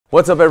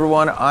What's up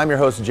everyone, I'm your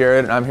host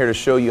Jared and I'm here to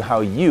show you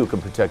how you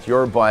can protect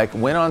your bike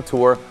when on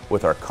tour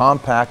with our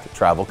compact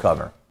travel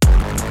cover.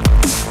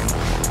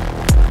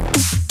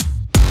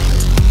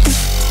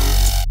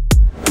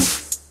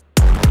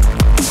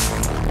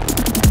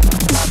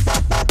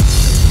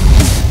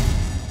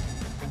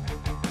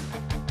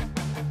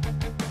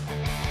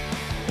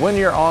 When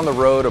you're on the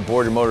road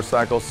aboard your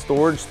motorcycle,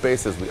 storage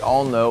space, as we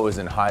all know, is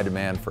in high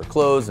demand for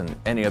clothes and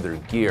any other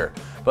gear.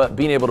 But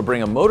being able to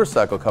bring a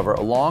motorcycle cover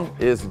along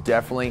is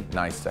definitely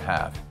nice to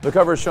have. The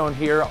cover is shown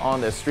here on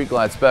this Street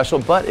Glide Special,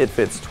 but it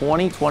fits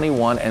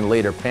 2021 and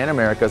later Pan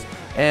Americas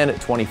and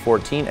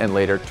 2014 and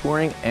later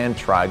Touring and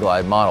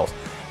Tri-Glide models,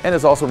 and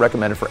is also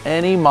recommended for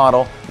any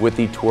model with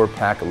the Tour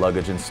Pack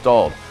luggage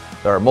installed.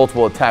 There are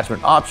multiple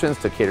attachment options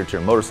to cater to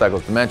your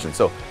motorcycle's dimensions,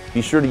 so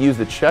be sure to use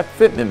the Check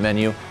Fitment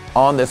menu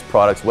on this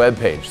product's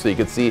webpage so you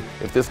can see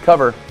if this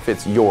cover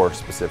fits your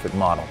specific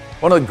model.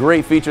 One of the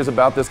great features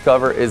about this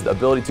cover is the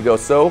ability to go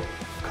so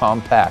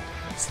compact.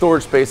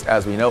 Storage space,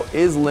 as we know,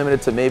 is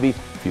limited to maybe a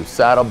few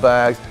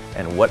saddlebags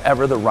and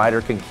whatever the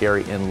rider can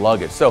carry in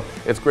luggage. So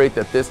it's great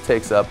that this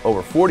takes up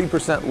over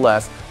 40%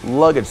 less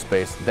luggage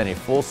space than a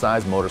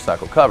full-size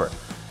motorcycle cover.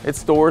 It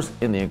stores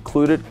in the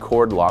included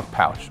cord lock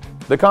pouch.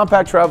 The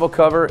compact travel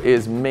cover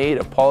is made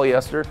of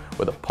polyester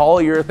with a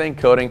polyurethane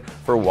coating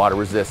for water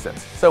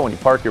resistance. So when you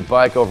park your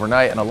bike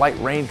overnight and a light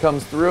rain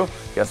comes through,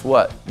 guess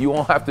what? You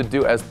won't have to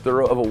do as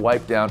thorough of a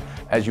wipe down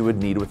as you would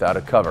need without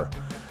a cover.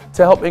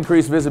 To help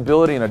increase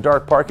visibility in a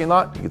dark parking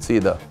lot, you can see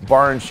the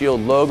bar and shield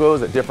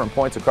logos at different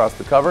points across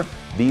the cover.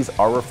 These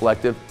are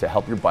reflective to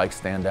help your bike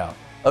stand out.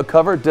 A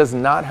cover does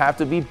not have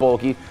to be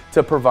bulky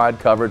to provide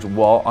coverage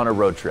while on a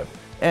road trip,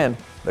 and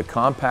the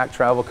compact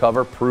travel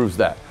cover proves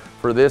that.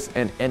 For this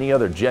and any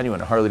other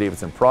genuine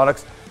Harley-Davidson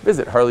products,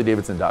 visit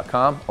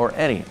harley-davidson.com or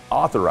any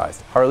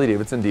authorized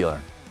Harley-Davidson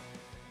dealer.